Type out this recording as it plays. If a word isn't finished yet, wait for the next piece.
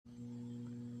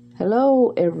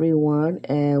Hello, everyone,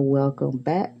 and welcome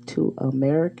back to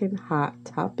American Hot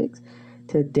Topics.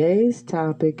 Today's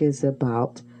topic is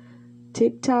about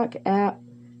TikTok app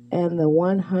and the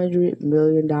 $100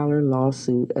 million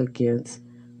lawsuit against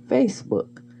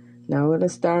Facebook. Now, I'm going to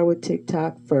start with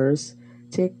TikTok first.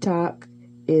 TikTok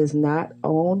is not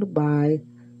owned by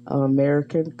an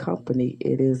American company,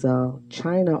 it is a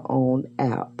China owned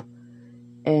app.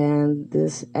 And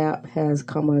this app has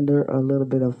come under a little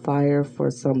bit of fire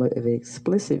for some of the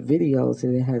explicit videos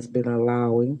that it has been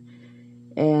allowing.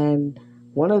 And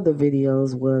one of the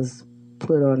videos was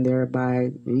put on there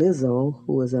by Lizzo,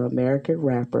 who is an American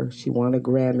rapper. She won a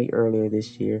Grammy earlier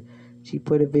this year. She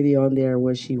put a video on there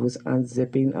where she was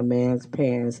unzipping a man's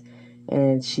pants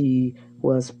and she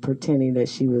was pretending that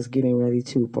she was getting ready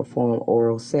to perform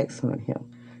oral sex on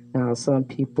him. Now, some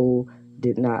people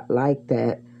did not like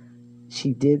that.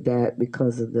 She did that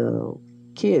because of the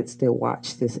kids that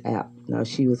watch this app. Now,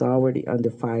 she was already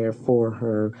under fire for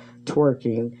her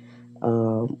twerking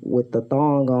with the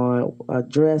thong on, a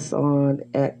dress on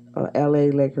at a LA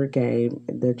Laker game.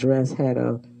 The dress had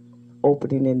a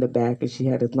opening in the back and she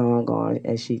had a thong on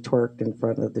and she twerked in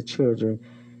front of the children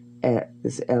at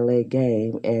this LA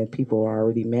game, and people were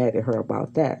already mad at her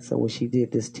about that. So when she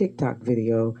did this TikTok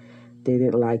video, they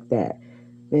didn't like that.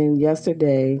 Then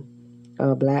yesterday,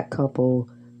 a black couple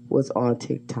was on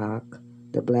TikTok.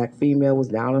 The black female was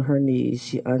down on her knees.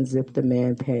 She unzipped the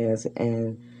man's pants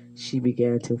and she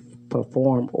began to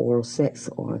perform oral sex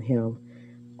on him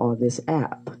on this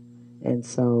app. And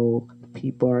so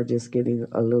people are just getting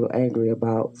a little angry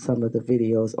about some of the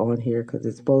videos on here because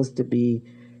it's supposed to be,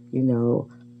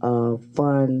 a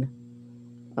fun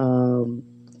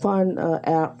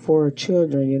app for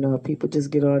children. People just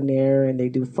get on there and they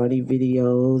do funny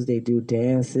videos, they do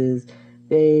dances,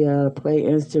 they play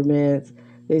instruments,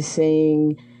 they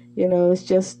sing. It's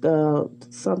just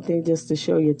something just to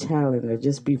show your talent or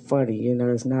just be funny.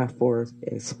 It's not for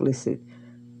explicit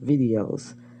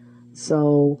videos.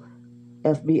 So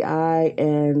FBI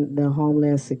and the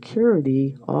Homeland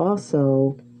Security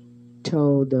also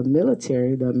told the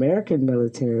military, the American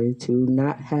military, to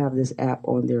not have this app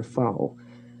on their phone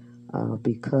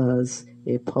because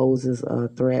it poses a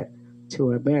threat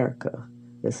to America.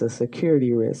 It's a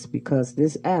security risk because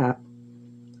this app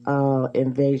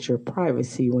invades your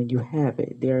privacy when you have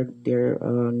it. They're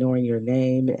knowing your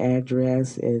name,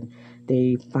 address, and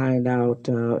they find out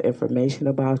information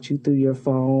about you through your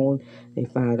phone. They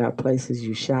find out places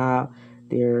you shop,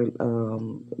 your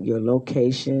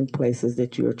location, places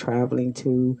that you're traveling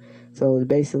to. So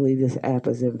basically, this app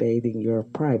is invading your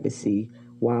privacy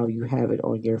while you have it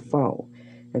on your phone.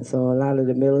 And so a lot of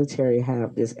the military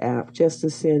have this app just to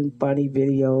send funny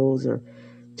videos or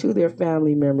to their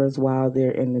family members while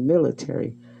they're in the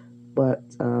military. But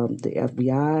the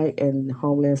FBI and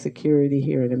Homeland Security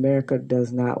here in America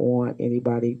does not want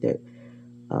anybody that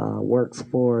works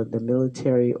for the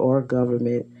military or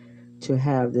government to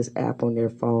have this app on their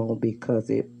phone because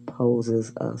it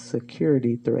poses a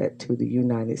security threat to the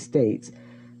United States,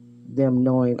 them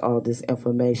knowing all this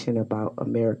information about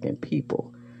American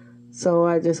people. So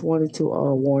I just wanted to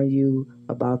warn you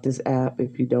about this app.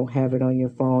 If you don't have it on your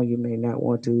phone, you may not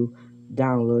want to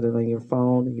download it on your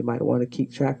phone. You might want to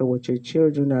keep track of what your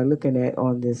children are looking at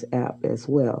on this app as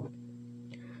well.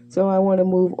 So I want to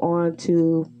move on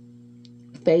to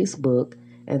Facebook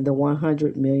and the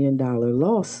 $100 million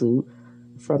lawsuit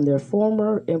from their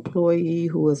former employee,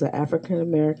 who is an African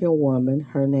American woman.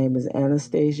 Her name is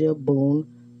Anastasia Boone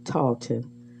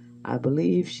Talton. I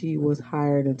believe she was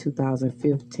hired in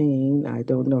 2015. I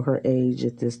don't know her age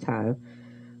at this time,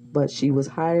 but she was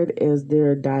hired as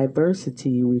their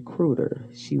diversity recruiter.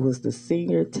 She was the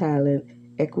senior talent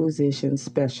acquisition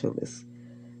specialist.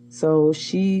 So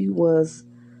she was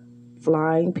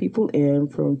flying people in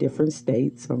from different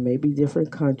states or maybe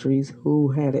different countries who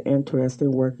had an interest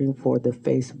in working for the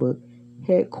Facebook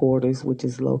headquarters, which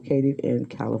is located in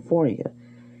California.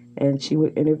 And she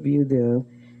would interview them.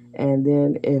 And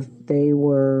then if they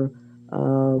were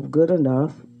good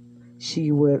enough,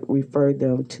 she would refer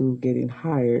them to getting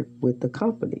hired with the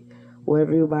company. Well,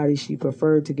 everybody she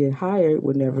preferred to get hired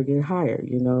would never get hired,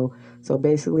 So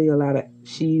basically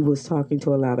she was talking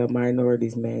to a lot of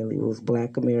minorities mainly. It was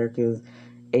Black Americans,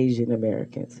 Asian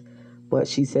Americans. But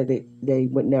she said they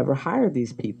would never hire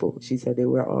these people. She said they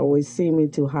were always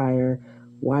seeming to hire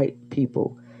white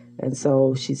people. And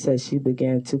so she said she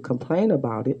began to complain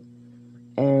about it.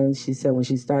 And she said when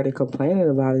she started complaining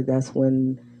about it, that's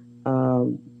when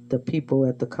the people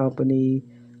at the company,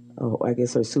 I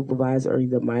guess her supervisor or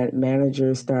the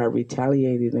manager, started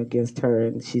retaliating against her.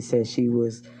 And she said she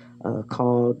was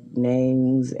called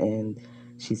names and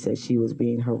She said she was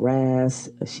being harassed.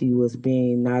 She was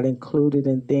being not included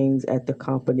in things at the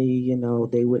company.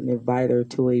 They wouldn't invite her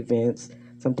to events.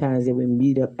 Sometimes they would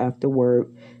meet up after work.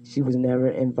 She was never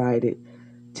invited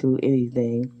to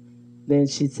anything. Then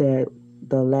she said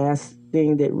the last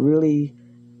thing that really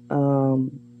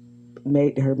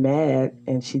made her mad,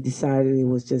 and she decided it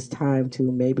was just time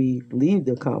to maybe leave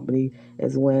the company,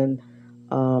 is when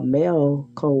a male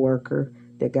coworker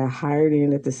that got hired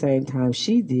in at the same time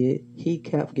she did, he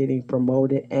kept getting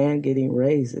promoted and getting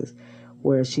raises,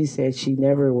 where she said she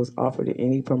never was offered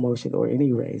any promotion or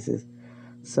any raises.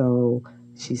 So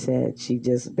she said she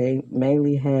just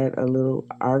mainly had a little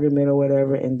argument or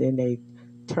whatever, and then they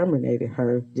terminated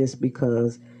her just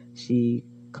because she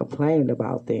complained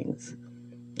about things.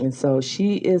 And so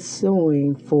she is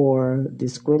suing for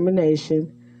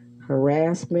discrimination,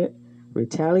 harassment,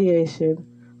 retaliation,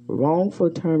 wrongful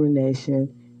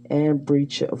termination, and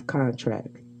breach of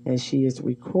contract. And she is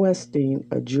requesting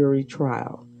a jury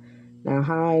trial. Now,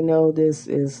 how I know this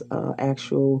is an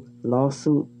actual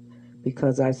lawsuit,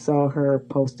 because I saw her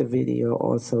post a video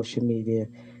on social media,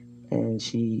 and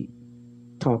she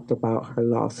talked about her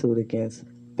lawsuit against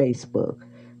Facebook.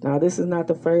 Now, this is not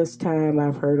the first time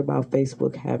I've heard about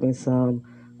Facebook having some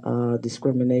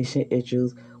discrimination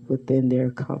issues within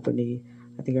their company.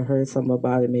 I think I heard something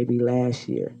about it maybe last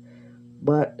year.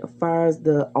 But as far as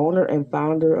the owner and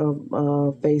founder of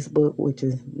Facebook, which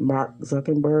is Mark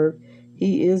Zuckerberg,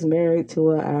 he is married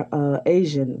to a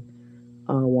Asian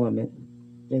woman.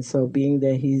 And so being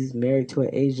that he's married to an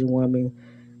Asian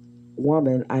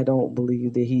woman, I don't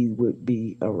believe that he would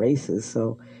be a racist.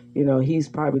 So, he's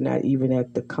probably not even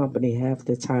at the company half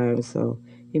the time. So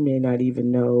he may not even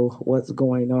know what's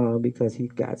going on because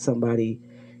he's got somebody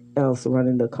else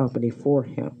running the company for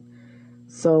him.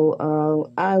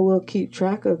 So I will keep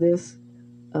track of this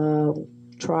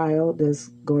trial that's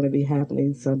going to be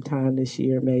happening sometime this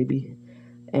year, maybe.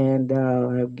 And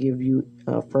I'll give you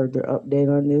a further update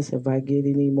on this if I get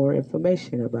any more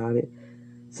information about it.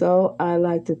 So I'd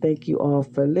like to thank you all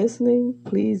for listening.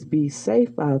 Please be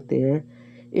safe out there.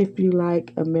 If you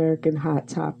like American Hot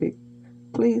Topic,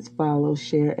 please follow,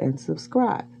 share, and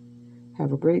subscribe.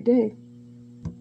 Have a great day.